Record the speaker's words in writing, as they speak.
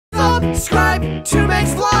Subscribe to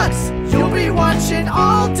MegsVlogs. You'll be watching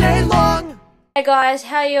all day long. Hey guys,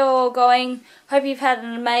 how you all going? Hope you've had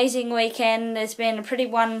an amazing weekend. It's been a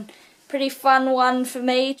pretty fun one for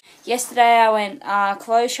me. Yesterday I went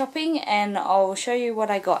clothes shopping and I'll show you what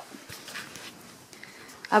I got.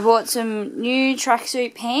 I bought some new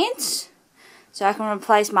tracksuit pants so I can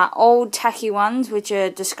replace my old tacky ones, which are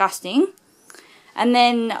disgusting. And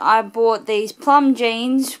then I bought these plum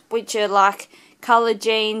jeans, which are like coloured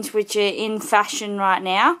jeans, which are in fashion right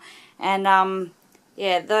now. And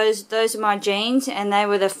yeah, those are my jeans, and they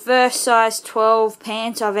were the first size 12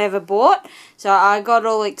 pants I've ever bought. So I got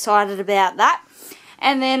all excited about that.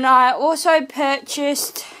 And then I also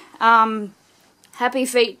purchased Happy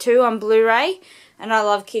Feet 2 on Blu-ray, and I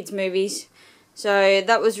love kids movies. So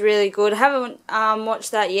that was really good. I haven't watched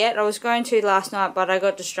that yet. I was going to last night, but I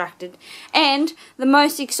got distracted. And the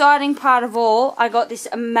most exciting part of all, I got this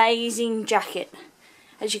amazing jacket.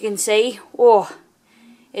 As you can see, oh,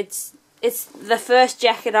 it's the first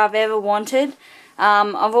jacket I've ever wanted.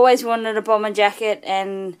 I've always wanted a bomber jacket,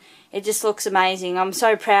 and it just looks amazing. I'm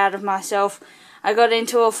so proud of myself. I got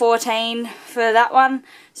into a 14 for that one,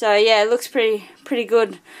 so yeah, it looks pretty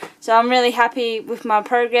good. So I'm really happy with my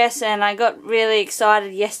progress, and I got really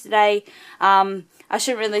excited yesterday. I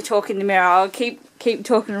shouldn't really talk in the mirror. I'll keep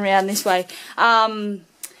talking around this way. Yeah,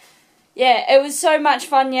 it was so much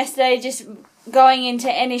fun yesterday, just going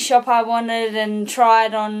into any shop I wanted and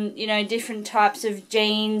tried on, you know, different types of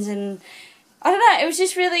jeans, and I don't know, it was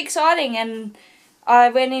just really exciting. And I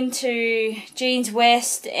went into Jeans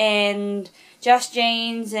West and Just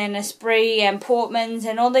Jeans and Esprit and Portman's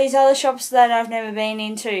and all these other shops that I've never been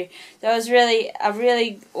into. So it was really a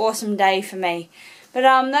really awesome day for me. But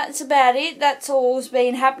that's about it. That's all's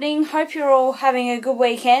been happening. Hope you're all having a good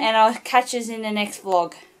weekend, and I'll catch you in the next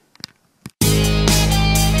vlog.